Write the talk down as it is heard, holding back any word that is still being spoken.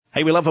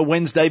Hey, we love a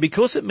Wednesday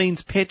because it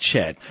means Pet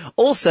Chat.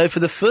 Also,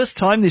 for the first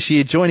time this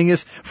year, joining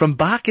us from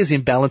Barkers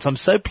in Balance, I'm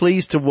so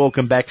pleased to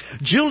welcome back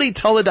Julie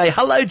Tolliday.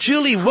 Hello,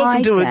 Julie.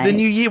 Welcome to the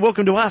new year.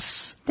 Welcome to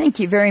us. Thank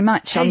you very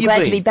much. I'm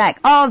glad to be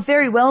back. Oh,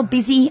 very well,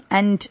 busy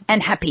and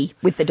happy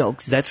with the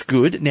dogs. That's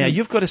good. Now,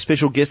 you've got a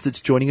special guest that's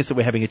joining us that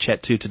we're having a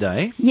chat to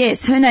today.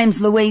 Yes, her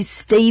name's Louise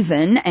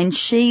Stephen, and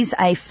she's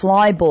a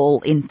fly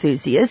ball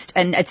enthusiast,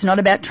 and it's not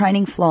about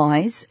training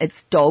flies,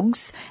 it's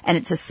dogs, and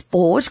it's a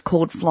sport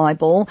called fly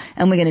ball,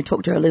 and we're going to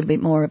talk to her a little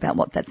bit more about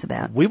what that's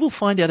about. We will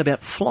find out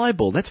about fly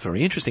ball. That's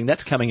very interesting.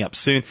 That's coming up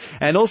soon.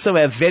 And also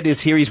our vet is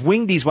here. He's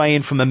winged his way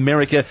in from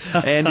America,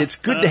 and it's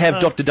good to have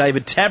Dr.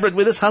 David Tabrett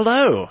with us.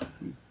 Hello.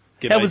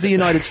 How was the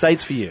United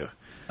States for you?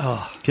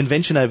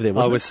 Convention over there,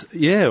 wasn't it?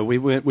 Yeah, we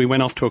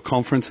went off to a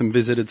conference and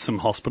visited some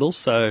hospitals,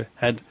 so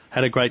had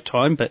a great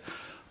time, but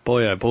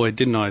boy, oh boy,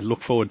 didn't I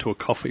look forward to a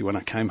coffee when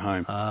I came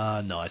home.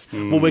 Ah, nice.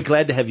 Well, we're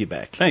glad to have you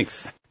back.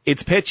 Thanks.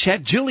 It's Pet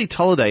Chat. Julie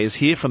Tolliday is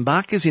here from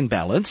Barkers in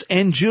Balance,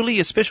 and Julie,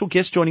 a special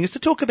guest joining us to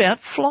talk about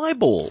fly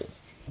ball.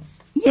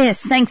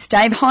 Yes, thanks,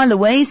 Dave. Hi,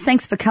 Louise.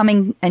 Thanks for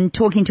coming and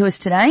talking to us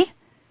today.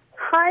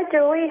 Hi,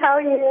 Julie. How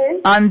are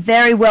you? I'm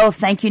very well,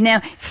 thank you.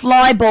 Now,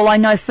 fly ball, I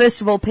know, first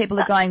of all, people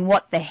are going,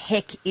 what the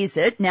heck is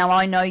it? Now,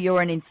 I know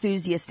you're an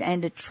enthusiast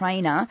and a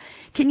trainer.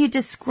 Can you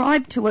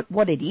describe to it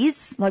what it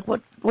is? Like,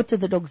 what do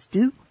the dogs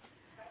do?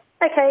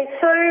 Okay,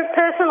 so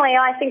personally,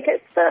 I think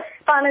it's the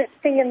funnest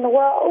thing in the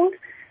world.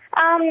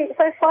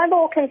 So fly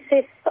ball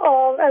consists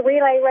of a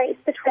relay race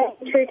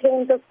between two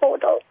teams of 4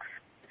 dogs.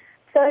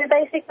 So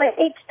basically,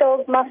 each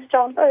dog must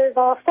jump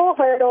over 4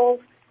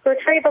 hurdles,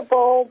 retrieve a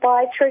ball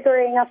by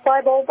triggering a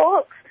fly ball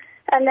box,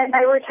 and then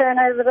they return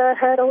over the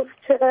hurdles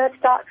to the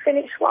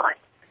start-finish line.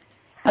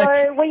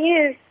 Okay. So we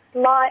use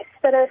lights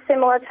that are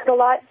similar to the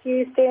lights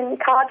used in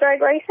car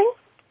drag racing.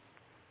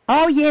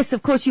 Oh, yes,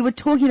 of course, you were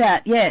talking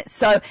about, yeah.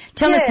 So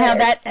tell us how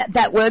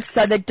that works.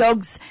 So the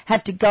dogs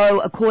have to go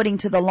according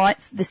to the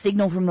lights, the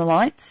signal from the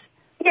lights?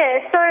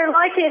 Yeah, so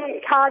like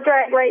in car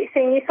drag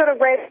racing, you sort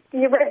of rev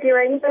your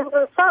engines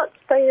as such,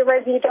 so you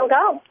rev your dog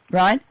up.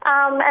 Right.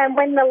 And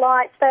when the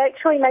lights, they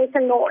actually make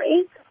a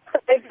noise. So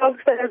the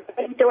dogs that have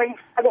been doing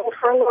fly ball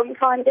for a long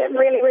time get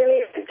really,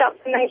 really hooked up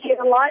when they hear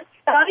the lights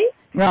starting.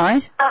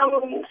 Right. So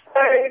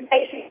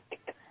basically,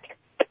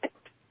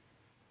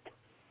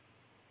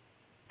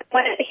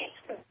 when it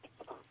hits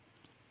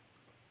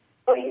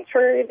going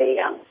through the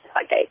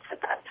start gates at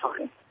that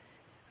time.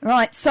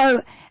 Right,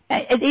 so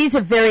it is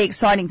a very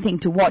exciting thing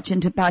to watch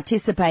and to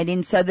participate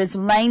in. So there's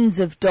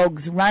lanes of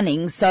dogs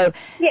running. So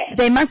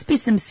there must be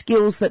some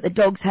skills that the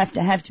dogs have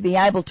to be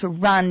able to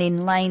run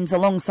in lanes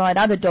alongside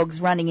other dogs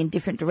running in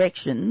different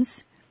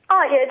directions.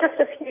 Oh, yeah, just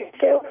a few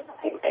skills,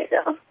 I think they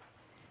do.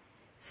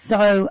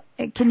 So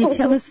can you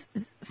tell us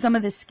some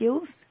of the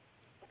skills?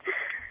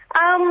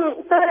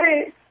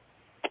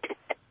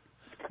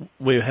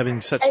 We're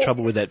having such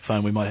trouble with that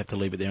phone, we might have to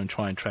leave it there and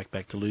try and track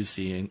back to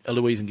Lucy and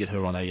Louise and get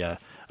her on a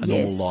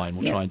normal line.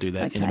 We'll try and do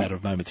that in a matter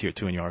of moments here at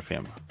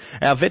 2NURFM.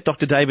 Our vet,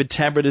 Dr. David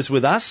Tabrett, is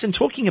with us and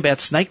talking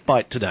about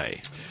snakebite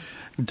today.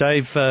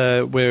 Dave,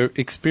 we're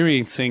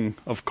experiencing,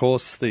 of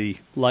course, the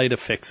late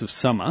effects of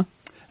summer,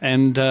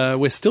 and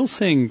we're still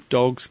seeing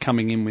dogs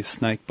coming in with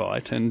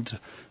snakebite, and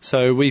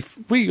so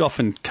we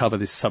often cover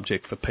this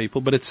subject for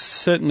people, but it's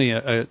certainly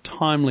a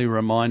timely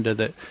reminder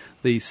that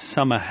these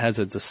summer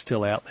hazards are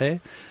still out there.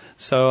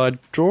 So I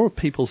draw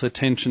people's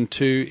attention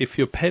to if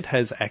your pet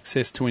has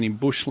access to any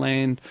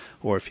bushland,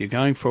 or if you're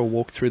going for a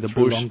walk through the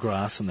bush,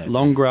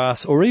 long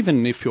grass, or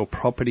even if your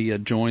property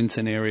adjoins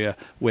an area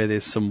where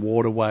there's some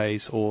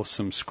waterways or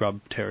some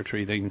scrub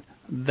territory, then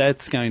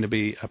that's going to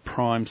be a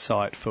prime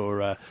site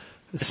for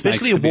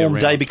especially a warm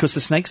day, because the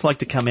snakes like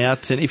to come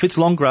out, and if it's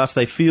long grass,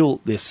 they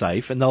feel they're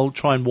safe, and they'll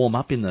try and warm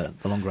up in the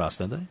long grass,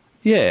 don't they?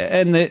 Yeah,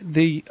 and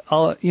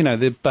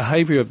the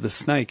behaviour of the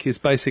snake is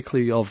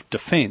basically of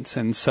defence,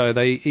 and so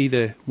they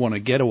either want to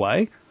get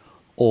away,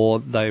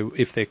 or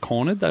if they're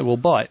cornered, they will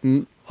bite.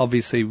 And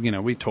obviously,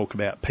 we talk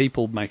about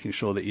people making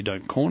sure that you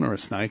don't corner a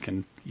snake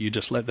and you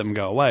just let them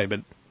go away,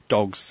 but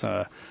dogs,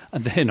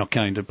 they're not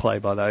going to play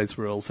by those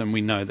rules, and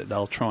we know that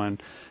they'll try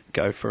and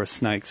go for a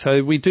snake.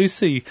 So we do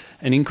see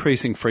an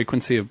increasing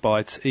frequency of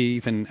bites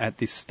even at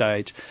this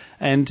stage,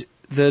 and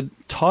the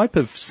type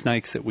of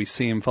snakes that we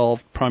see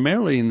involved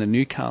primarily in the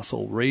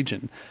Newcastle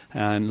region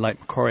and Lake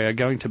Macquarie are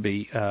going to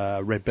be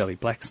red-bellied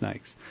black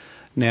snakes.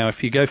 Now,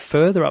 if you go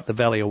further up the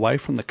valley away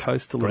from the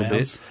coast a little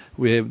bit,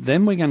 we're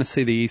going to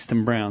see the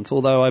eastern browns,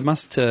 although I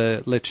must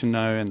let you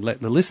know and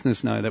let the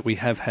listeners know that we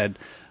have had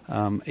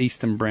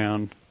eastern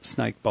brown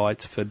snake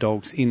bites for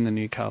dogs in the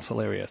Newcastle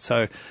area.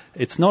 So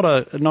it's not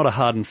a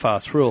hard and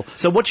fast rule.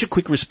 So what's your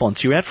quick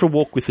response? You're out for a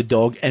walk with the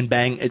dog and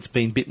bang, it's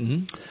been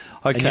bitten.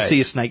 Okay. And you see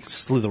a snake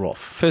slither off.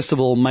 First of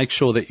all, make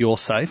sure that you're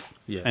safe.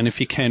 Yeah. And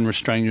if you can,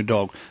 restrain your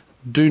dog.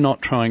 Do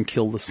not try and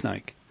kill the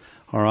snake.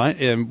 All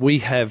right? We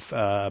have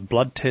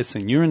blood tests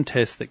and urine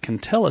tests that can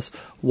tell us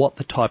what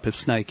the type of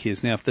snake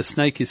is. Now, if the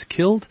snake is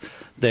killed,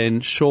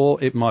 then sure,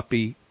 it might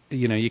be,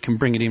 you can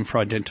bring it in for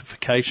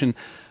identification.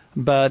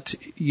 But,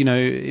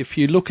 if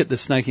you look at the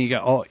snake and you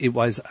go, oh, it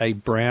was a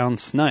brown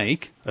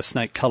snake, a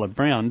snake coloured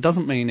brown,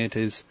 doesn't mean it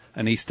is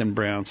an eastern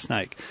brown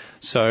snake.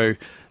 So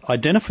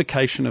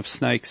identification of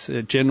snakes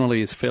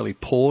generally is fairly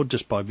poor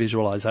just by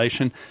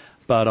visualisation.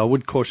 But I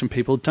would caution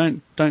people,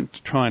 don't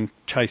try and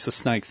chase a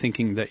snake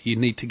thinking that you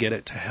need to get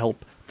it to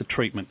help the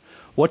treatment.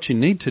 What you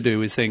need to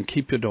do is then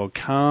keep your dog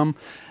calm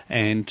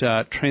and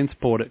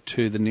transport it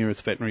to the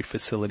nearest veterinary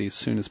facility as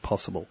soon as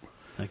possible.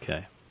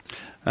 Okay.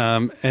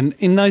 And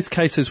in those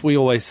cases, we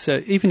always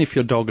say, even if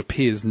your dog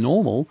appears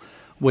normal,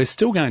 we're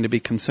still going to be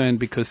concerned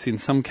because in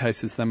some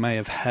cases they may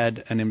have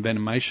had an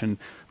envenomation.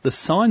 The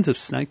signs of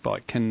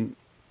snakebite can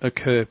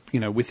occur,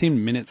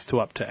 within minutes to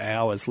up to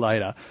hours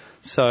later.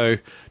 So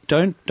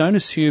don't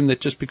assume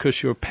that just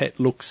because your pet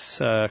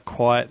looks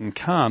quiet and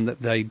calm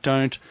that they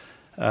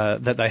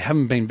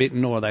haven't been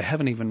bitten or they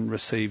haven't even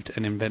received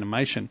an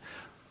envenomation.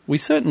 We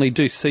certainly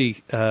do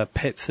see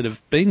pets that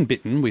have been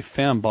bitten. We've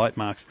found bite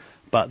marks,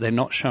 but they're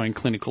not showing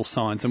clinical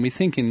signs. And we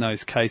think in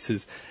those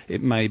cases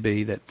it may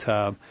be that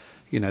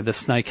the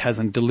snake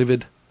hasn't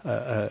delivered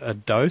a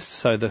dose,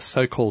 so the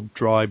so-called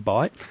dry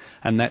bite,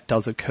 and that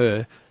does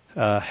occur.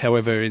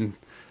 However, in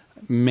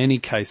many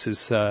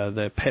cases,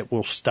 the pet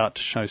will start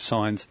to show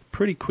signs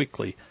pretty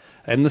quickly.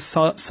 And the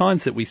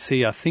signs that we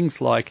see are things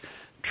like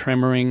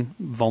tremoring,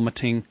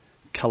 vomiting,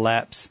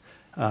 collapse.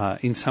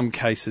 In some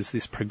cases,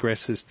 this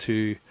progresses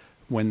to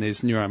when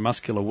there's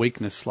neuromuscular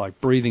weakness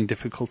like breathing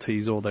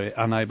difficulties or they're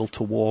unable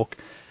to walk.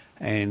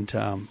 And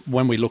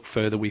when we look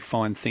further, we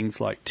find things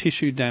like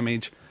tissue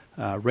damage,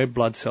 red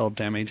blood cell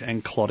damage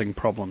and clotting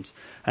problems.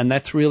 And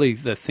that's really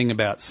the thing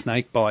about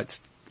snake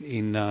bites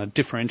in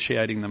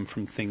differentiating them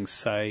from things,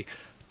 say,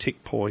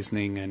 tick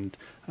poisoning and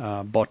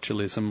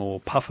botulism or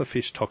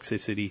pufferfish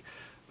toxicity.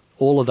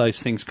 All of those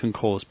things can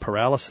cause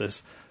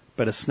paralysis,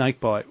 but a snake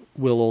bite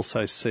will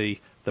also see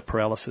the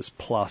paralysis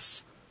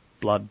plus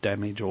blood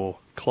damage or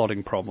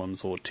clotting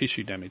problems or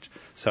tissue damage.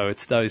 So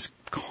it's those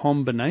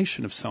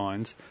combination of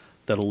signs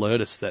that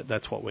alert us that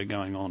that's what we're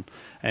going on.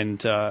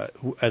 And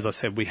as I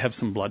said, we have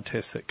some blood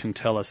tests that can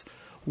tell us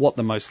what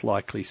the most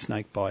likely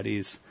snake bite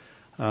is.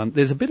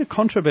 There's a bit of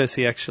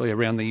controversy actually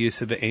around the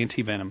use of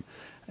antivenom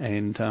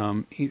and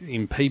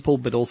in people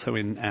but also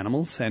in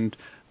animals, and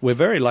we're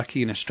very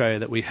lucky in Australia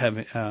that we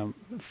have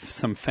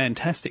some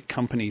fantastic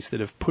companies that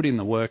have put in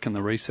the work and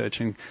the research,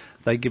 and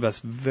they give us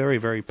very,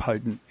 very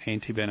potent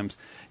antivenoms.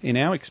 In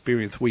our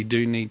experience, we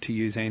do need to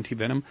use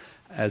antivenom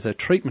as a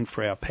treatment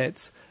for our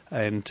pets,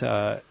 and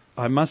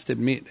I must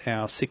admit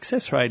our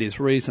success rate is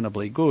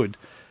reasonably good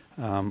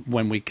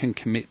when we can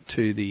commit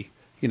to the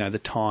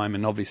time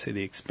and obviously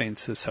the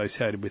expense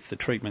associated with the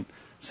treatment.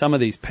 Some of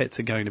these pets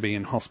are going to be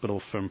in hospital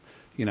from,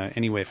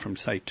 anywhere from,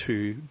 say,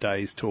 2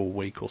 days to a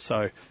week or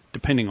so,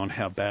 depending on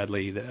how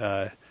badly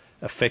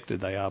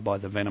affected they are by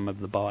the venom of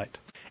the bite.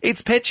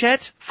 It's Pet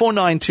Chat,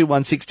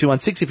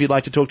 49216216 if you'd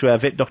like to talk to our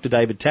vet, Dr.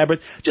 David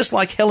Tabrett, just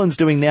like Helen's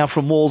doing now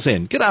from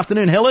Wallsend. Good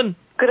afternoon, Helen.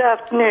 Good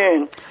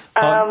afternoon.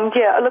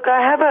 Look,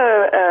 I have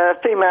a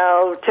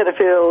female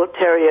Tenterfield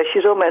Terrier.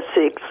 She's almost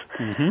 6.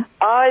 Mm-hmm.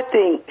 I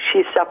think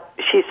she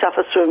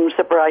suffers from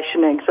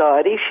separation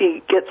anxiety.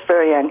 She gets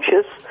very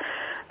anxious.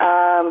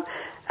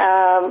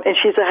 And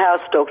she's a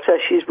house dog, so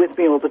she's with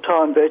me all the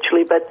time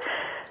virtually. But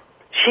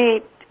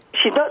she's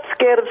not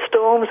scared of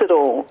storms at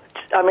all.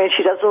 I mean,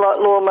 she doesn't like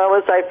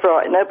lawnmowers, they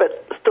frighten her,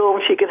 but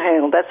storms she can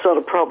handle. That's not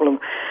a problem.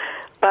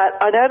 But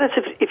I notice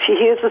if she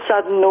hears a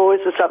sudden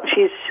noise or something,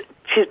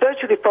 she's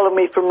virtually following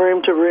me from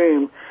room to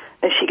room,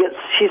 and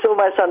she's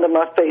almost under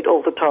my feet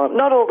all the time.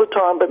 Not all the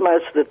time, but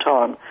most of the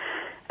time.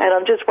 And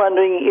I'm just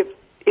wondering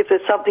if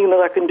there's something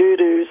that I can do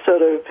to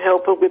sort of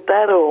help her with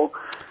that, or...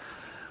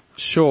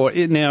 Sure.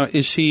 Now,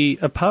 is she,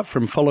 apart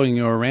from following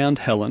you around,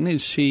 Helen,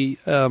 is she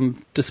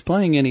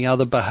displaying any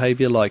other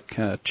behaviour like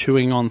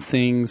chewing on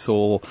things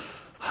or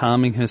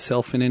harming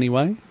herself in any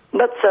way?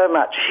 Not so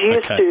much. She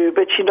used to,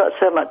 but she's not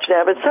so much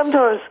now. But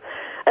sometimes,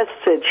 as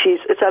I said,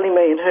 it's only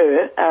me and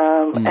her,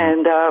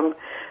 and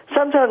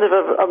sometimes if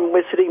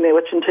we're sitting there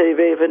watching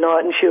TV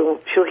overnight and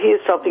she'll hear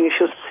something and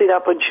she'll sit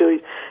up and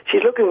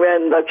she's looking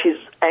around like she's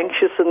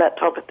anxious and that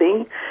type of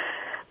thing.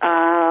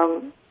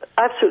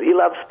 Absolutely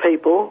loves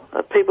people.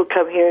 People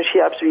come here and she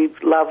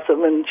absolutely loves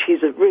them, and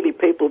she's a really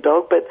people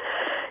dog. But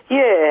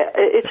yeah,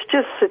 it's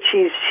just that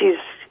she's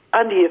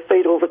under your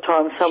feet all the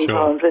time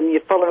sometimes, and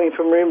you're following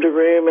from room to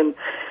room. And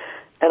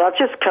I've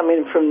just come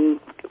in from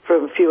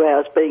a few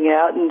hours being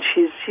out, and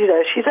she's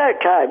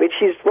okay, but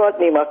she's right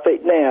near my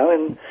feet now.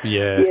 And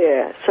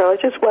yeah. So I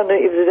just wonder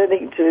if there's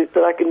anything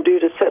that I can do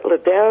to settle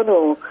it down,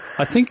 or.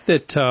 I think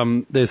that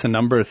there's a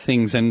number of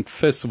things, and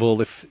first of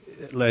all,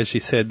 as you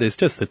said, there's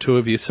just the two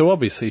of you, so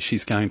obviously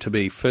she's going to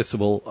be, first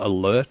of all,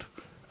 alert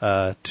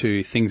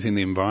to things in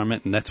the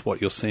environment, and that's what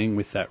you're seeing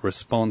with that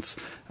response.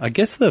 I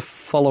guess the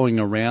following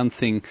around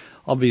thing,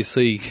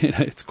 obviously,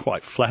 it's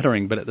quite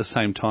flattering, but at the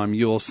same time,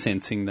 you're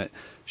sensing that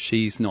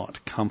she's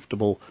not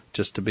comfortable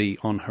just to be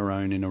on her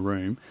own in a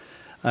room.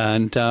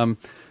 And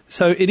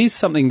so it is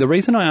something, the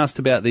reason I asked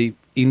about the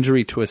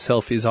injury to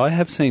herself is I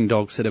have seen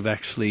dogs that have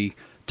actually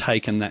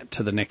taken that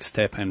to the next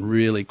step and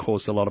really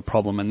caused a lot of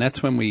problem. And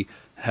that's when we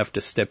have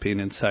to step in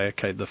and say,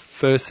 okay, the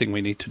first thing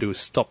we need to do is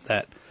stop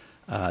that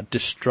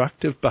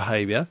destructive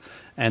behaviour,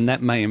 and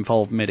that may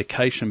involve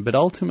medication. But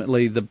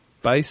ultimately, the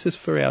basis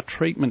for our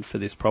treatment for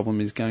this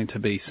problem is going to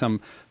be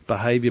some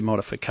behaviour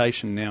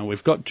modification. Now,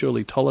 we've got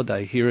Julie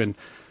Tolliday here, and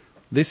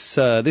this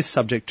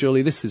subject,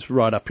 Julie, this is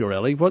right up your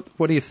alley.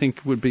 What do you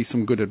think would be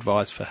some good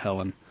advice for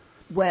Helen?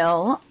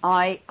 Well,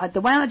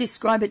 the way I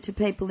describe it to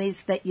people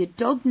is that your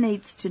dog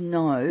needs to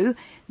know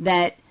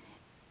that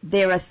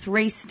there are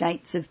 3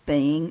 states of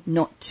being,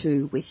 not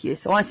 2 with you.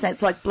 So I say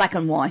it's like black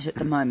and white at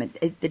the moment.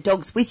 The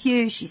dog's with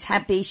you, she's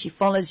happy, she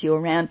follows you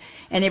around,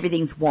 and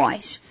everything's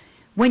white.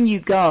 When you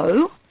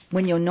go,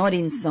 when you're not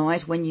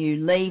inside, when you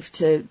leave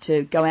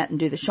to go out and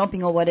do the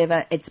shopping or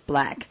whatever, it's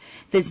black.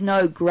 There's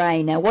no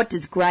grey. Now, what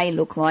does grey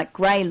look like?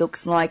 Grey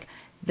looks like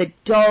the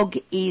dog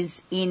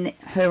is in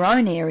her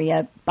own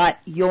area, but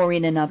you're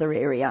in another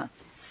area.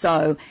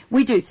 So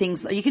we do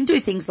things, you can do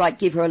things like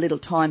give her a little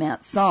time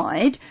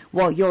outside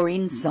while you're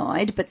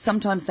inside, but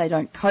sometimes they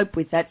don't cope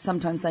with that.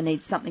 Sometimes they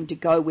need something to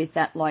go with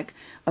that, like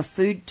a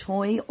food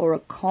toy or a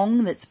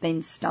Kong that's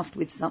been stuffed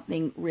with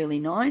something really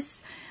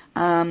nice.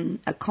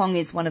 A Kong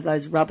is one of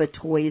those rubber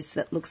toys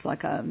that looks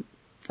like a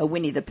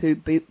Winnie the Pooh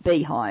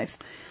beehive.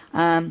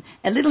 A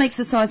little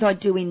exercise I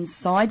do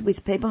inside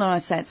with people, and I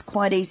say it's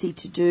quite easy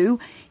to do,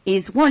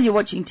 is while you're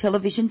watching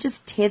television,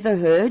 just tether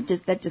her.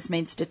 That just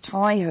means to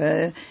tie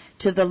her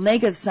to the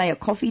leg of, say, a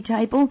coffee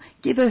table,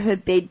 give her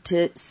bed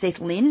to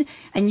settle in,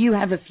 and you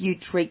have a few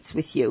treats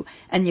with you.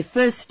 And your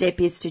first step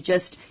is to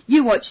just,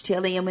 you watch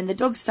telly, and when the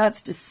dog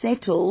starts to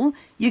settle,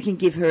 you can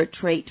give her a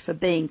treat for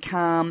being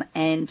calm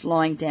and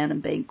lying down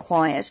and being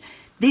quiet.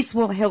 This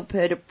will help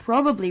her to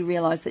probably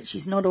realise that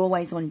she's not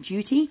always on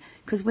duty,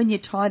 because when you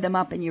tie them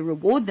up and you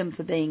reward them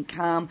for being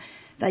calm,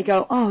 they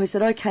go, oh, is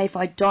it okay if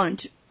I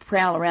don't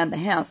prowl around the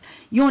house?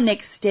 Your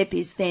next step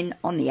is then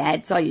on the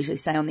ads. I usually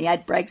say on the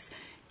ad breaks,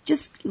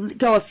 just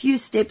go a few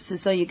steps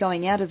as though you're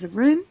going out of the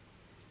room,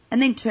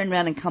 and then turn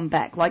around and come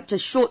back. Like,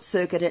 just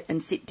short-circuit it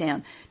and sit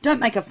down. Don't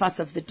make a fuss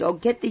of the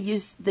dog. Get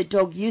the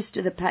dog used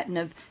to the pattern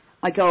of,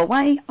 I go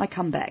away, I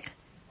come back.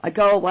 I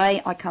go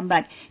away, I come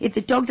back. If the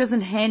dog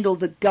doesn't handle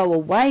the go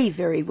away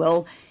very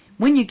well,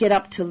 when you get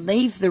up to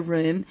leave the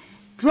room,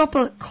 drop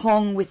a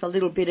Kong with a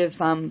little bit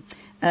of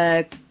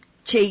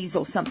cheese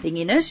or something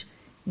in it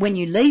when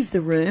you leave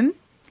the room,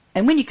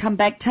 and when you come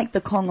back, take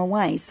the Kong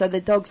away. So the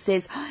dog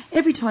says,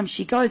 every time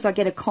she goes, I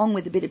get a Kong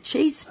with a bit of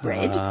cheese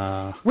spread.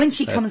 When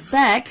she comes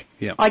back,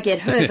 yep. I get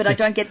her, but I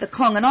don't get the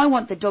Kong. And I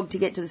want the dog to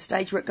get to the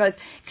stage where it goes,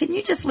 can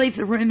you just leave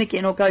the room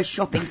again or go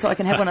shopping so I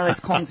can have one of those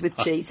Kongs with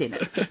cheese in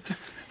it?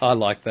 I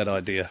like that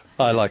idea.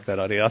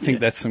 I think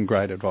that's some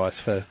great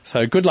advice.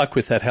 So good luck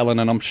with that, Helen,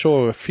 and I'm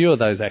sure a few of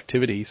those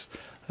activities,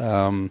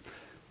 your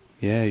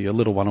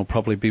little one will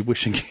probably be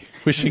wishing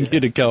you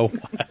to go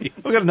away.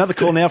 We've got another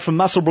call now from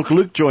Muswellbrook.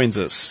 Luke joins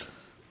us.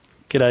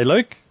 G'day,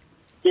 Luke.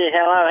 Yeah,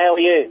 hello, how are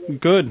you?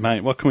 Good,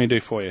 mate. What can we do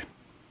for you?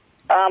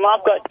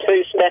 I've got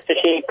 2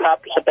 Staffordshire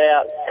pups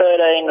about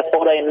 13 to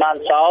 14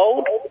 months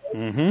old.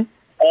 Mm-hmm.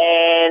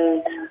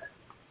 And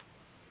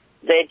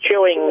they're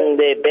chewing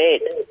their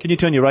bed. Can you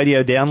turn your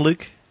radio down,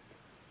 Luke?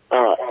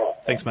 All right.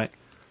 Thanks, mate.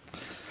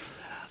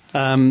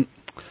 Well,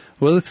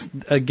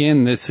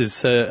 this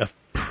is a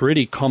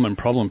pretty common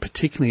problem,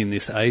 particularly in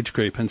this age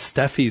group. And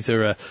Staffies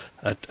are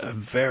a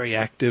very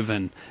active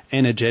and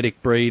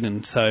energetic breed,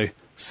 and so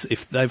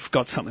if they've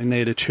got something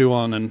there to chew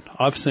on, and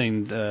I've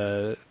seen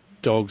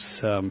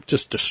dogs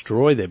just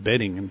destroy their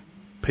bedding, and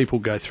people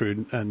go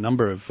through a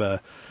number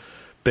of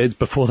beds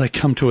before they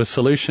come to a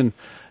solution.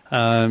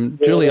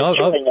 Julie, they're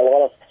chewing a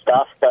lot of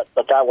stuff, but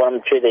I don't want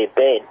them to chew their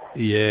bed.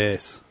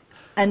 Yes.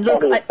 And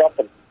look,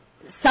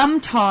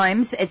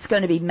 sometimes it's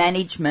going to be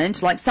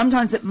management. Like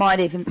sometimes it might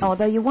even,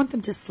 although you want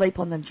them to sleep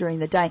on them during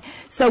the day.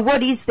 So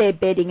what is their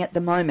bedding at the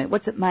moment?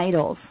 What's it made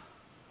of?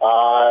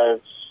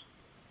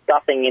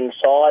 Stuffing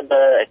inside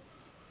the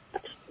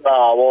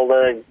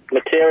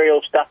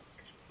material stuff.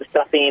 The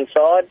stuffing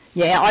inside?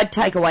 Yeah, I'd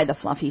take away the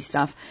fluffy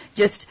stuff.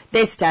 Just,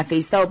 they're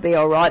Staffies, they'll be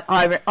all right.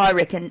 I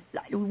reckon,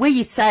 where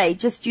you say,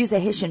 just use a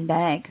Hessian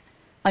bag.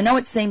 I know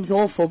it seems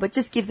awful, but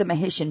just give them a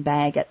Hessian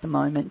bag at the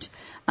moment.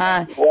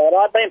 Well,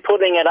 I've been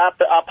putting it up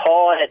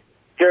high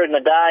during the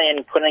day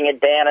and putting it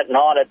down at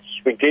night. It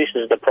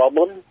reduces the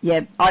problem.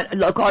 Yeah,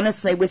 look,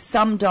 honestly, with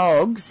some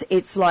dogs,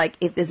 it's like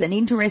if there's an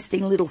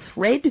interesting little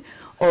thread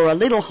or a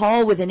little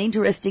hole with an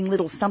interesting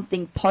little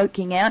something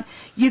poking out,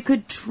 you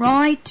could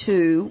try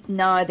to,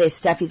 no, they're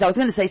Staffies. I was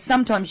going to say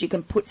sometimes you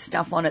can put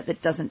stuff on it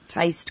that doesn't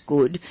taste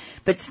good,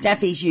 but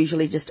Staffies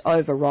usually just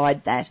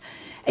override that.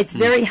 It's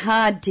very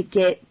hard to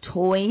get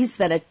toys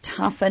that are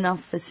tough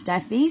enough for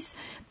Staffies,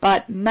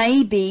 but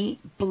maybe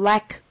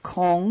black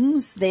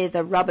Kongs, they're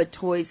the rubber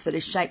toys that are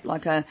shaped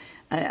like a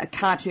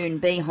cartoon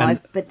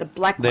beehive, but the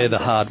black they're ones the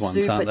hard are ones,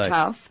 super aren't they?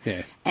 tough.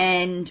 Yeah.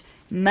 And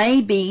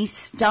maybe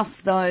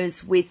stuff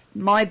those with,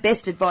 my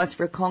best advice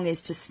for a Kong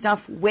is to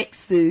stuff wet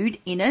food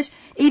in it,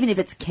 even if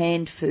it's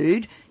canned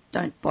food.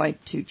 Don't buy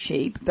too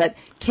cheap, but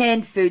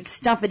canned food,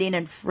 stuff it in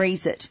and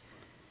freeze it.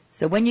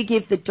 So when you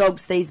give the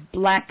dogs these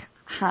black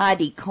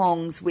hardy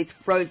Kongs with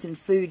frozen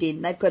food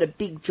in, they've got a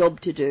big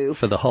job to do.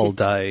 For the whole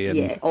day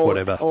and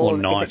whatever, or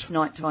night. If it's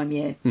night time,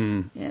 yeah.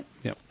 Yeah.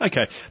 Yep.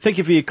 Okay. Thank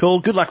you for your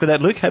call. Good luck with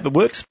that, Luke. Hope it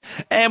works.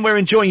 And we're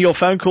enjoying your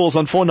phone calls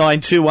on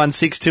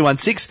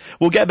 49216216.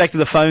 We'll go back to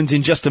the phones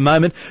in just a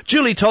moment.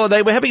 Julie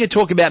Tolliday, we're having a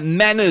talk about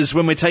manners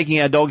when we're taking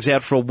our dogs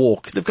out for a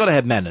walk. They've got to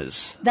have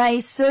manners.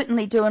 They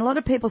certainly do. And a lot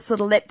of people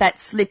sort of let that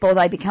slip, or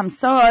they become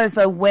so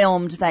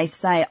overwhelmed they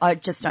say, I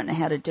just don't know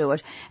how to do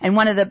it. And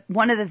one of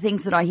the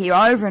things that I hear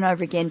over and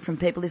over again from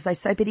people is they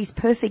say, but he's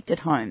perfect at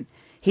home.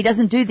 He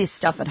doesn't do this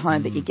stuff at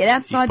home, but you get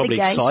outside the gate. He's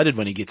probably excited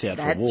when he gets out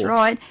for a walk. That's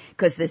right,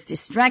 because there's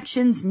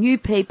distractions, new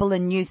people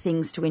and new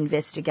things to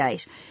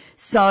investigate.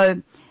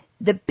 So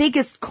the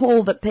biggest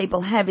call that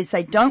people have is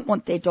they don't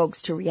want their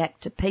dogs to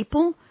react to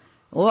people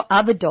or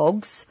other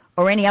dogs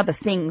or any other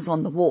things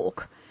on the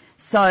walk.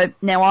 So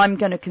now I'm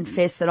going to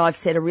confess that I've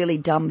said a really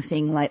dumb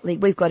thing lately.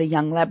 We've got a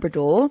young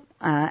Labrador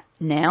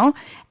now,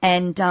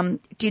 and do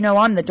you know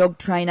I'm the dog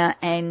trainer,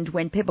 and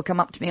when people come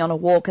up to me on a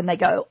walk and they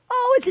go,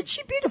 oh, isn't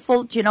she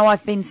beautiful? Do you know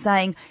I've been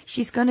saying,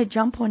 she's going to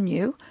jump on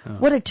you? Oh.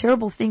 What a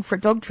terrible thing for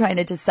a dog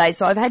trainer to say.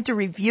 So I've had to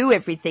review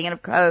everything, and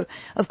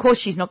of course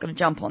she's not going to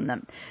jump on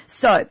them.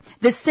 So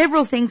there's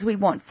several things we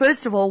want.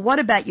 First of all, what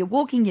about you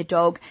walking your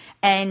dog,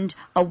 and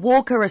a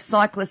walker, a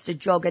cyclist, a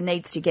jogger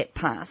needs to get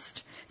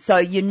past? So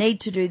you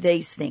need to do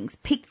these things.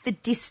 Pick the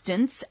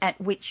distance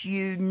at which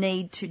you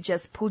need to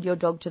just pull your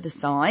dog to the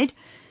side.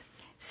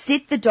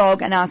 Sit the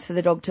dog and ask for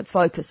the dog to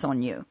focus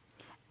on you.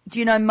 Do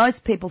you know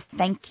most people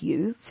thank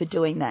you for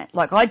doing that?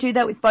 Like I do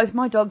that with both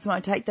my dogs when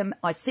I take them.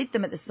 I sit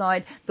them at the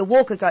side. The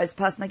walker goes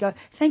past and they go,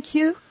 thank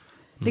you.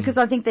 Because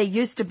I think they're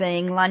used to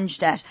being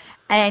lunged at.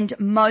 And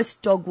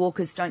most dog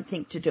walkers don't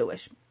think to do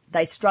it.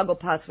 They struggle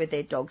past with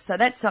their dogs. So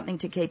that's something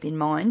to keep in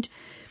mind.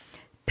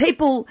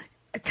 People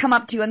come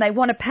up to you and they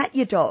want to pat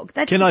your dog.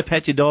 Can I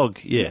pat your dog?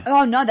 Yeah.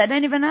 Oh, no, they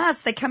don't even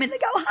ask. They come in, they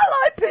go,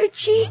 hello,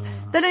 Poochie.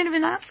 They don't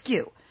even ask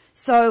you.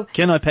 So.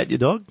 Can I pat your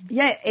dog?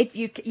 Yeah,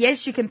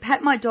 yes, you can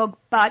pat my dog,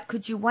 but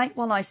could you wait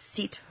while I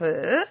sit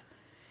her?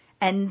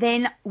 And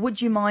then would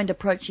you mind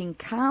approaching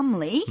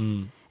calmly?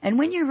 And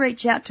when you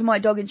reach out to my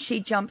dog and she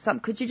jumps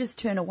up, could you just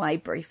turn away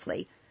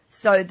briefly?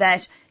 So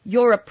that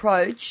your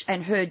approach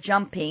and her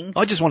jumping.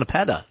 I just want to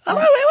pat her.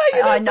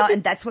 I know,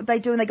 and that's what they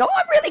do. And they go,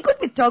 I'm really good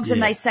with dogs. Yeah.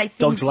 And they say things.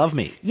 Dogs love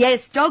me.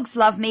 Yes, dogs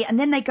love me. And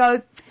then they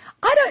go,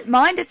 I don't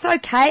mind. It's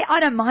okay. I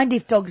don't mind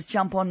if dogs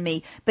jump on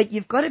me. But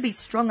you've got to be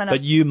strong enough.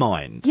 But you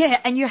mind. Yeah,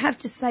 and you have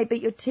to say,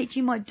 but you're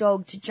teaching my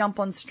dog to jump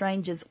on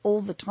strangers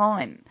all the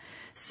time.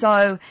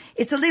 So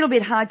it's a little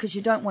bit hard because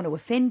you don't want to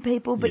offend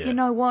people. But you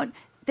know what?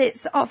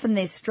 Often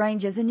they're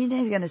strangers and you're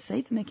never going to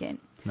see them again.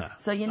 No.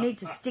 So you need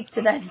to stick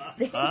to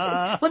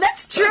that. Well,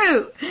 that's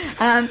true.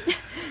 And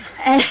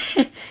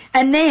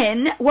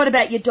then what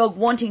about your dog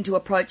wanting to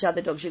approach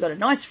other dogs? You've got a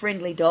nice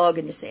friendly dog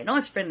and you see a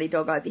nice friendly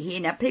dog over here.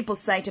 Now people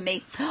say to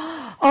me,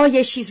 oh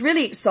yes, she's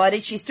really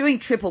excited. She's doing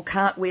triple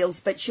cartwheels,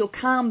 but she'll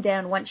calm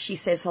down once she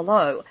says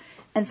hello.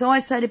 And so I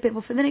say to people,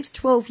 for the next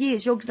 12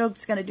 years, your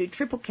dog's going to do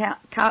triple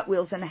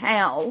cartwheels and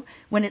howl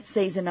when it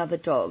sees another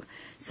dog.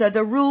 So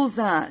the rules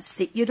are,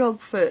 sit your dog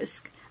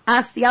first.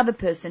 Ask the other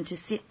person to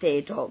sit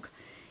their dog.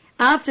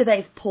 After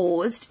they've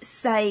paused,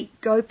 say,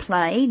 go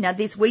play. Now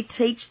we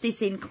teach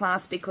this in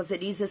class because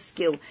it is a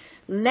skill.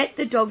 Let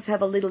the dogs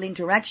have a little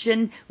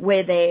interaction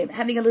where they're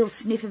having a little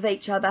sniff of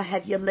each other.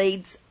 Have your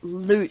leads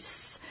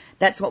loose.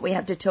 That's what we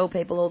have to tell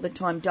people all the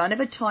time. Don't have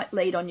a tight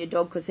lead on your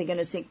dog because they're going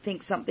to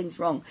think something's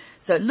wrong.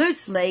 So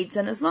loose leads,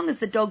 and as long as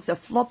the dogs are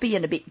floppy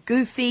and a bit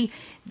goofy,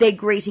 their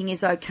greeting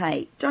is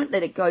okay. Don't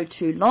let it go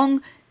too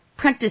long.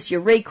 Practice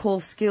your recall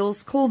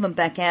skills, call them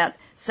back out,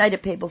 say to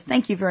people,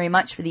 thank you very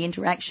much for the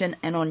interaction,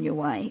 and on your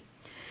way.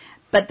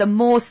 But the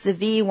more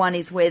severe one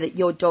is where that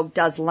your dog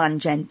does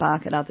lunge and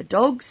bark at other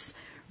dogs.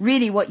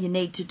 Really what you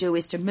need to do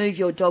is to move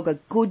your dog a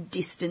good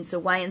distance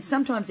away, and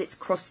sometimes it's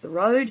cross the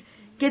road.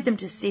 Get them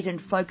to sit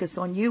and focus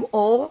on you,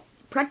 or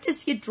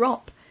practice your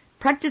drop.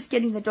 Practice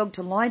getting the dog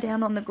to lie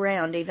down on the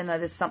ground, even though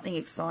there's something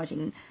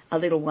exciting a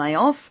little way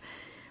off.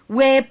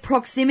 Where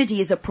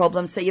proximity is a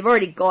problem, so you've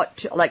already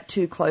got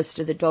too close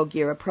to the dog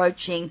you're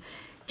approaching,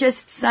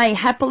 just say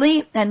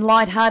happily and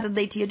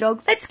lightheartedly to your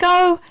dog, let's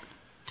go,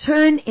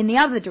 turn in the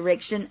other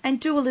direction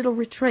and do a little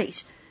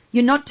retreat.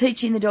 You're not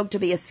teaching the dog to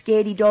be a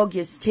scaredy dog,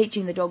 you're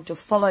teaching the dog to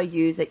follow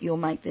you, that you'll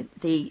make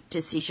the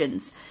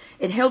decisions.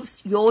 It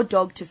helps your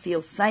dog to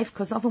feel safe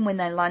because often when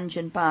they lunge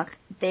and bark,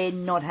 they're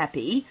not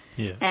happy.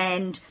 Yeah.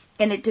 And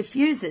it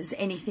diffuses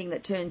anything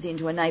that turns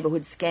into a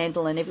neighbourhood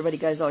scandal and everybody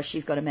goes, oh,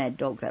 she's got a mad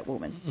dog, that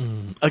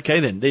woman. Okay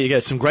then, there you go,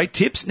 some great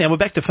tips. Now we're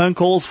back to phone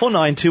calls,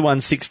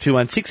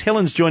 49216216.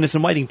 Helen's joined us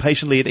and waiting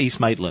patiently at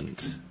East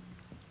Maitland.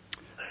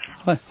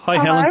 Hi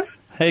Helen.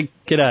 Hey,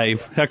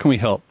 g'day. How can we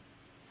help?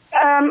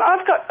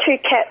 I've got two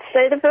cats.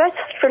 They're both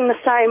from the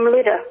same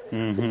litter.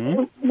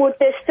 Mm-hmm. Would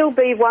there still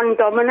be one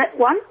dominant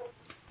one?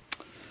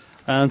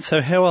 So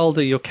how old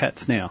are your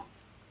cats now?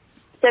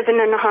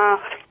 7.5.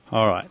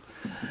 All right.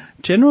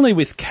 Generally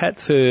with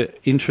cats are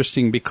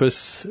interesting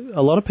because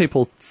a lot of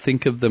people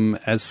think of them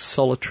as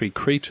solitary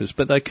creatures,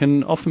 but they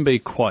can often be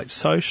quite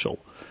social.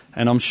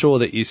 And I'm sure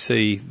that you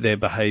see their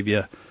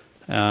behaviour,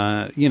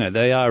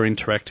 they are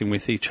interacting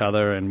with each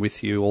other and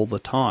with you all the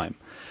time.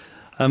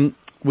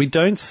 We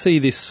don't see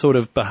this sort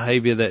of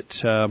behaviour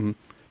that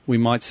we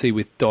might see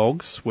with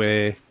dogs,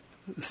 where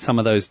some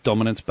of those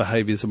dominance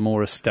behaviours are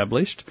more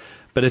established,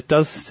 but it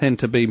does tend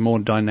to be more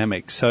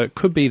dynamic. So it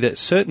could be that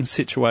certain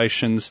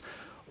situations,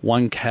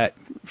 one cat,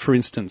 for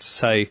instance,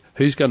 say,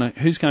 who's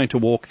going to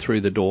walk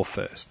through the door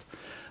first?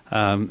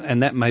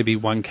 And that may be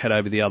one cat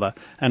over the other.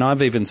 And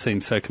I've even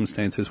seen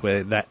circumstances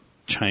where that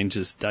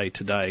changes day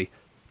to day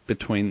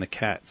between the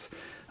cats.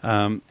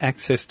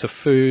 Access to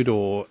food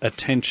or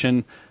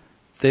attention,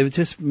 they're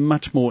just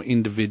much more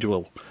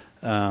individual.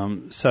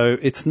 So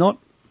it's not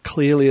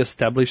clearly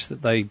established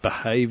that they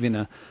behave in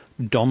a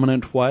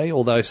dominant way,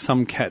 although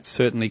some cats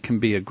certainly can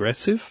be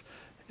aggressive,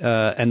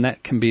 and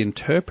that can be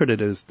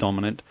interpreted as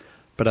dominant,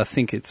 but I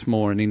think it's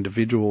more an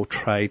individual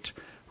trait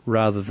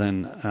rather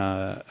than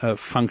a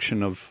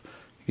function of,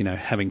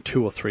 having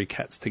 2 or 3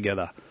 cats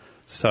together.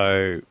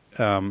 So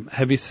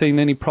have you seen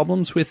any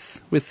problems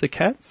with the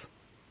cats?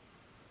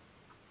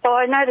 Well,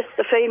 I noticed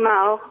the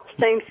female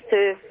seems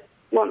to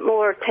want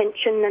more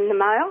attention than the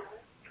male,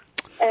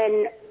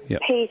 and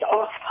he's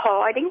off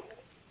hiding.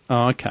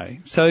 Oh, okay.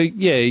 So,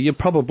 you're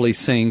probably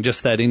seeing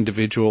just that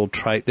individual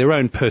trait, their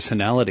own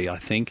personality, I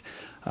think.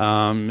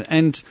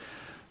 I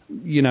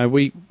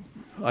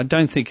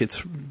don't think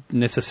it's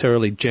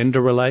necessarily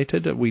gender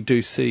related. We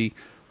do see,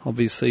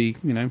 obviously,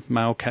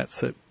 male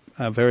cats that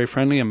are very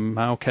friendly and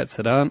male cats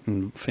that aren't,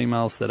 and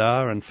females that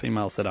are and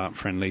females that aren't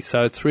friendly.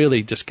 So it's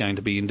really just going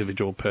to be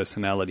individual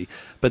personality.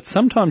 But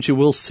sometimes you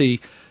will see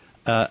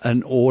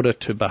an order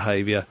to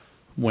behaviour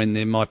when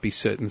there might be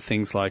certain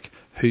things like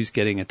who's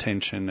getting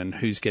attention and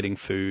who's getting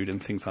food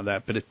and things like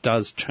that. But it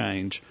does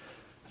change.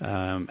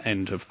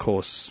 And, of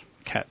course,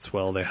 cats,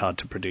 well, they're hard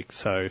to predict.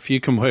 So if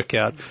you can work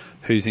out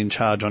who's in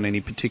charge on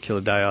any particular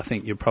day, I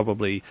think you're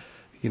probably,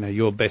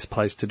 your best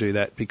place to do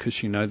that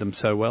because you know them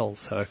so well.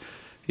 So,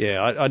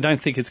 I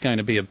don't think it's going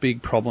to be a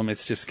big problem.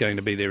 It's just going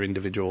to be their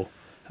individual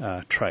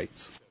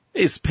traits.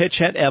 It's Pet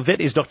Chat. Our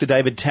vet is Dr.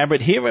 David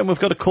Tabrett here, and we've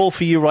got a call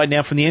for you right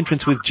now from the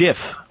entrance with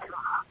Jeff.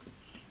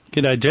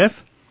 G'day,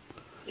 Jeff.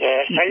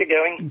 Yes, how you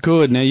going?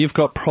 Good. Now, you've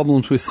got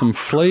problems with some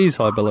fleas,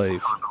 I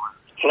believe.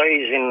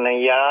 Fleas in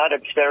the yard.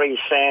 It's very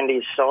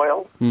sandy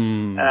soil.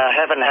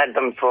 Haven't had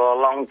them for a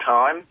long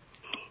time,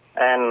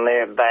 and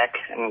they're back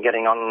and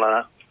getting on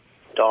the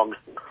dog.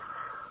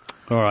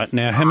 All right.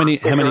 Now, how many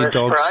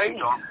dogs? Spray?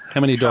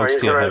 How many dogs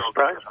do you have?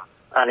 Spray?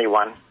 Only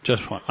one.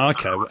 Just one.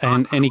 Okay.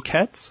 And any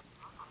cats?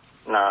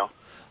 No.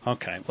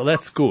 Okay. Well,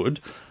 that's good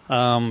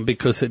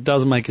because it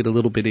does make it a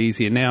little bit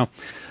easier. Now,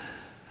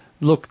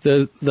 look,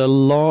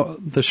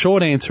 the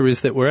short answer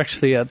is that we're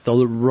actually at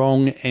the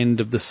wrong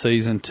end of the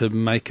season to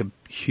make a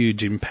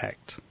huge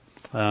impact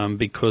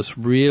because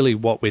really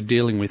what we're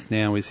dealing with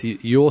now is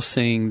you're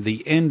seeing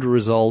the end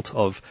result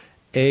of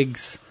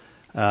eggs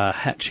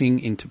hatching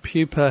into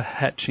pupa,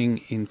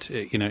 hatching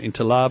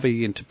into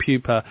larvae, into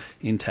pupa,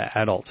 into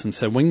adults. And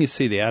so when you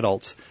see the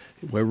adults,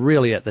 we're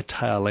really at the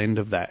tail end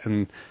of that.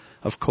 And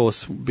of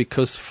course,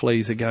 because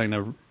fleas are going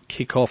to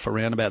kick off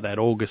around about that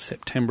August,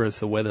 September as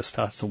the weather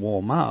starts to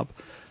warm up,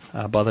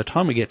 by the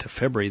time we get to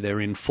February,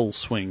 they're in full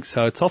swing.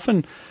 So it's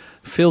often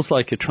feels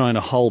like you're trying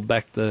to hold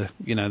back the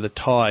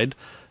tide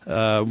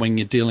when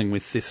you're dealing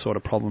with this sort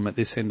of problem at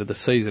this end of the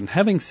season.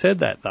 Having said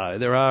that, though,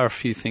 there are a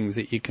few things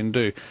that you can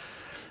do.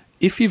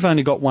 If you've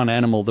only got one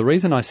animal, the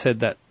reason I said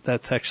that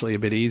that's actually a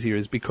bit easier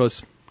is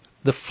because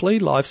the flea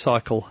life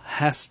cycle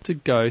has to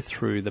go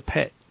through the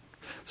pet.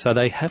 So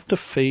they have to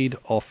feed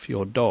off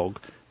your dog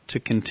to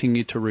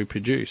continue to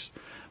reproduce,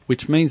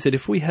 which means that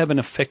if we have an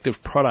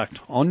effective product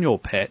on your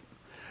pet,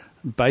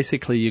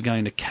 basically you're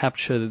going to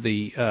capture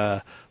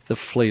the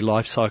flea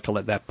life cycle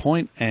at that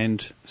point,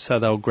 and so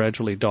they'll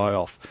gradually die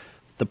off.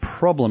 The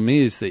problem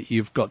is that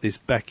you've got this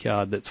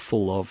backyard that's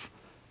full of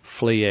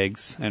flea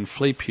eggs and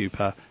flea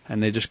pupa,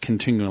 and they're just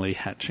continually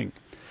hatching.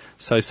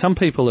 So some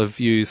people have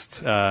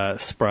used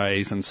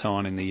sprays and so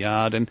on in the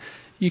yard, and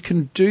you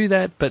can do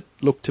that, but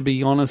look, to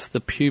be honest,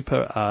 the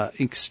pupa are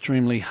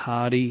extremely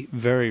hardy,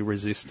 very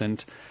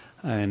resistant,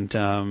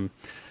 and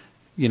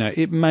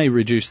it may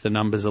reduce the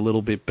numbers a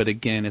little bit, but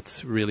again,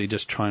 it's really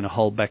just trying to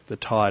hold back the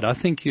tide. I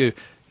think if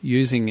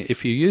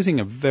you're using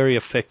a very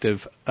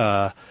effective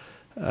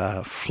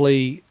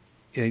flea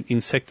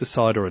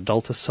insecticide or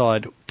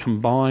adulticide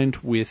combined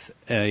with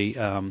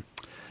a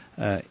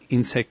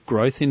insect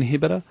growth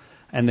inhibitor,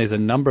 and there's a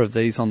number of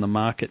these on the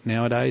market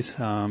nowadays,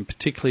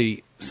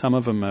 particularly some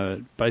of them are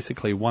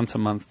basically once a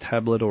month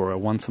tablet or a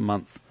once a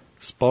month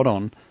spot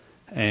on,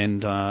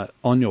 and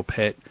on your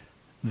pet,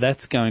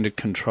 that's going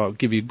to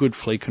give you good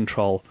flea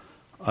control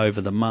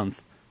over the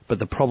month. But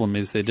the problem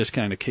is they're just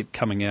going to keep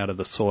coming out of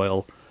the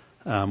soil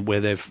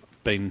where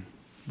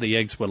the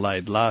eggs were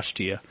laid last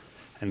year,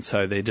 and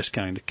so they're just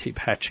going to keep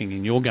hatching,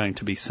 and you're going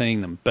to be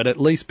seeing them. But at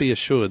least be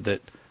assured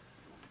that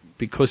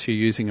because you're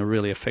using a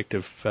really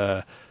effective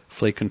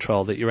flea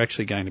control, that you're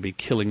actually going to be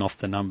killing off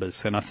the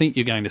numbers. And I think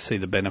you're going to see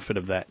the benefit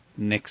of that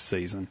next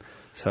season.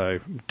 So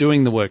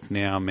doing the work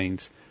now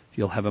means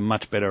you'll have a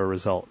much better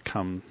result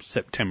come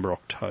September,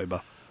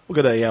 October.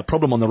 We've got a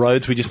problem on the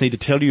roads we just need to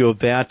tell you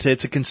about.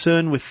 It's a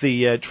concern with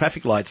the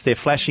traffic lights. They're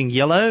flashing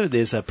yellow.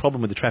 There's a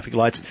problem with the traffic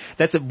lights.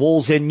 That's at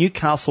Wallsend,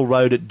 Newcastle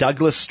Road at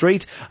Douglas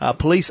Street.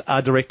 Police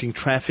are directing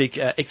traffic.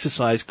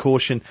 Exercise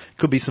caution.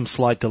 Could be some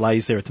slight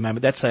delays there at the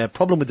moment. That's a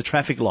problem with the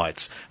traffic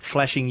lights.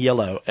 Flashing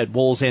yellow at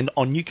Wallsend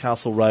on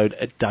Newcastle Road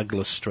at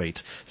Douglas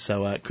Street.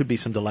 So could be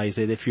some delays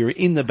there. If you're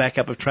in the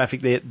backup of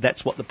traffic there,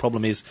 that's what the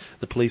problem is.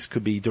 The police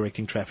could be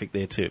directing traffic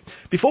there too.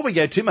 Before we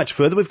go too much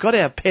further, we've got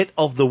our pet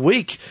of the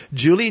week.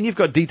 Julie, and you've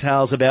got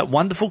details about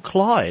wonderful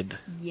Clyde.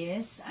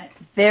 Yes, a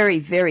very,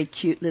 very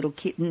cute little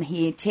kitten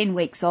here, 10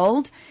 weeks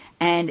old,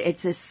 and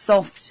it's a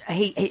soft,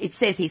 it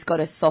says he's got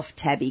a soft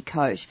tabby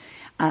coat,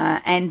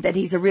 and that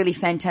he's a really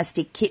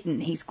fantastic kitten.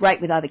 He's great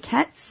with other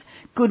cats,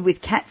 good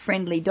with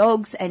cat-friendly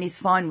dogs, and is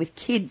fine with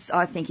kids.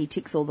 I think he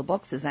ticks all the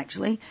boxes,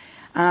 actually.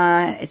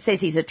 It says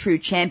he's a true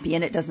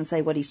champion. It doesn't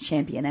say what he's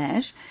champion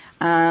at.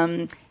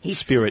 He's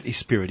spirit.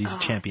 He's a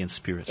champion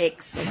spirit.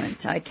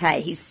 Excellent.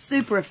 Okay. He's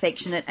super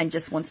affectionate and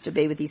just wants to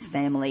be with his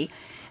family.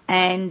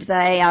 And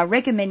they are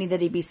recommending that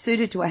he be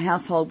suited to a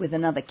household with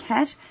another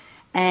cat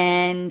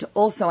and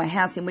also a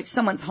house in which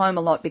someone's home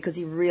a lot because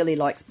he really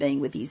likes being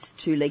with his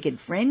two-legged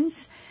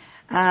friends.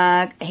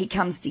 He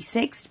comes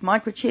desexed,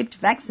 microchipped,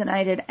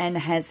 vaccinated, and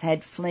has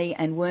had flea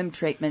and worm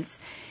treatments.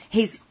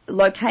 He's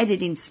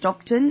located in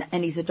Stockton,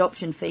 and his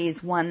adoption fee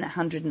is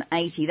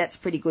 $180. That's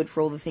pretty good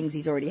for all the things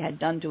he's already had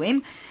done to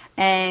him.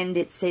 And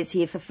it says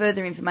here, for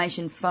further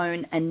information,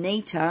 phone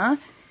Anita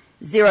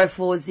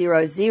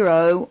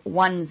 0400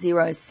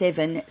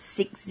 107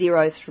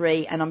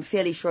 603, and I'm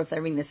fairly sure if they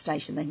ring the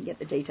station they can get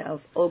the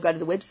details, or go to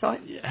the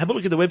website. Have a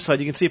look at the website.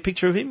 You can see a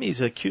picture of him.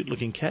 He's a cute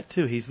looking cat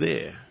too. He's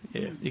there.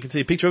 Yeah, you can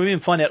see a picture of him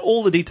and find out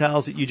all the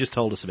details that you just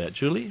told us about,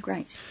 Julie.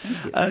 Great.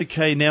 Thank you.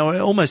 Okay, now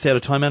we're almost out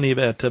of time, only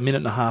about a minute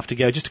and a half to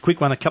go. Just a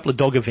quick one, a couple of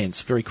dog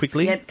events, very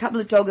quickly. Yeah, a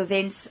couple of dog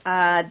events.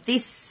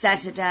 This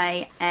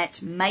Saturday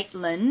at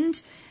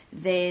Maitland,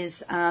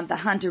 there's the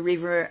Hunter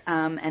River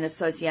and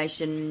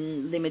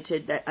Association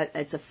Limited.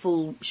 It's a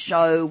full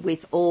show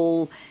with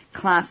all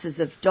classes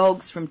of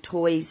dogs, from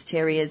toys,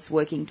 terriers,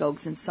 working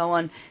dogs and so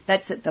on.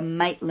 That's at the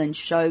Maitland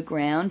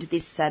Showground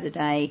this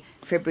Saturday,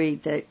 February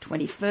the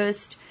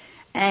 21st.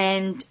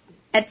 And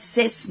at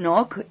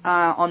Cessnock,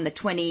 on the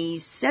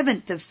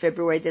 27th of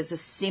February, there's a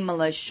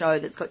similar show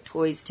that's got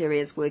toys,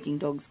 terriers, working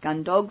dogs,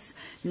 gun dogs,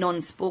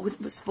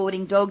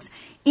 non-sporting dogs.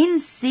 In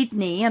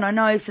Sydney, and I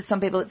know for some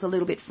people it's a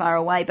little bit far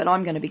away, but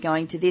I'm going to be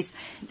going to this,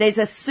 there's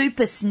a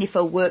super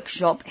sniffer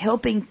workshop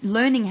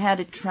learning how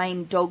to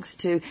train dogs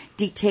to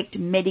detect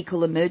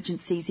medical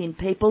emergencies in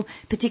people,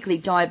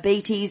 particularly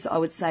diabetes. I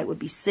would say it would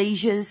be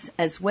seizures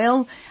as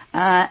well.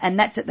 And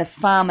that's at the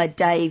Farmer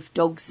Dave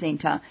Dog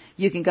Centre.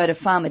 You can go to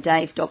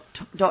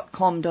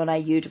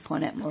farmerdave.com.au to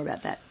find out more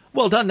about that.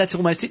 Well done. That's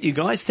almost it, you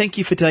guys. Thank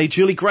you for today,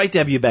 Julie. Great to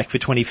have you back for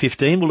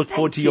 2015. We'll look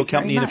forward to your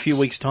company in a few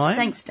weeks' time.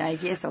 Thanks,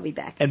 Dave. Yes, I'll be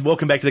back. And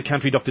welcome back to the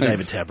country, Dr.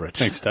 David Tabrett.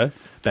 Thanks, Dave.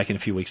 Back in a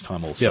few weeks'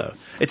 time also. Yep.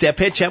 It's our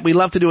Pet Chat. We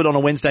love to do it on a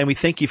Wednesday, and we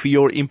thank you for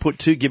your input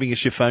too, giving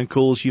us your phone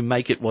calls. You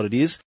make it what it is.